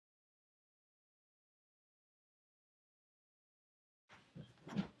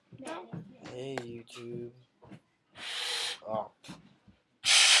Hey YouTube. Oh.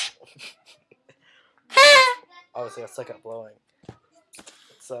 Obviously I suck at blowing.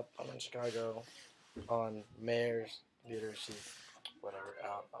 What's up? I'm in Chicago on Mayor's computer. She's whatever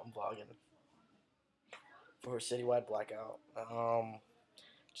out. I'm vlogging for a citywide blackout.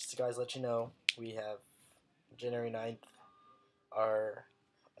 Just to guys let you know, we have January 9th. Our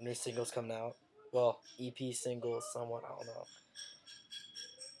new singles coming out. Well, EP singles, somewhat. I don't know.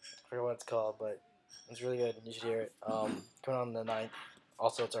 I forget what it's called, but it's really good. You should hear it. Coming on the 9th.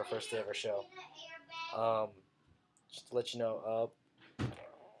 Also, it's our first day of our show. Just to let you know,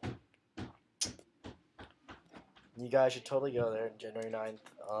 you guys should totally go there January 9th.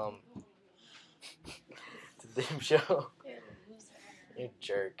 To the Doom Show. You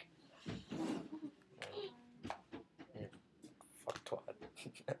jerk. You fuck twat.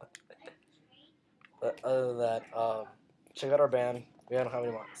 But other than that, check out our band. We don't have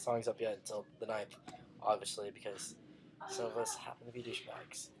any songs up yet until the 9th, obviously, because some of us happen to be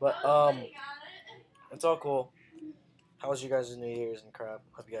douchebags. But, it's all cool. How was you guys' New Year's and crap?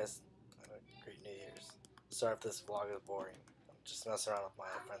 Hope you guys had a great New Year's. Sorry if this vlog is boring. I'm just messing around with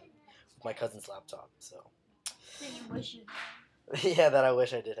my cousin's laptop, so. That you wish you had. Yeah, that I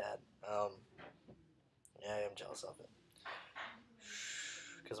wish I did have. Yeah, I am jealous of it.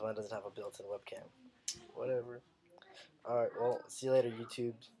 Because mine doesn't have a built-in webcam. Whatever. Alright, well, see you later,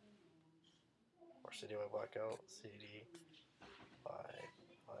 YouTube. Or CD by Blackout. CD by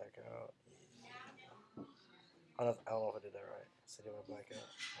Blackout. I don't know if I did that right. CD by Blackout.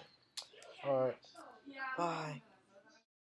 Alright. Bye.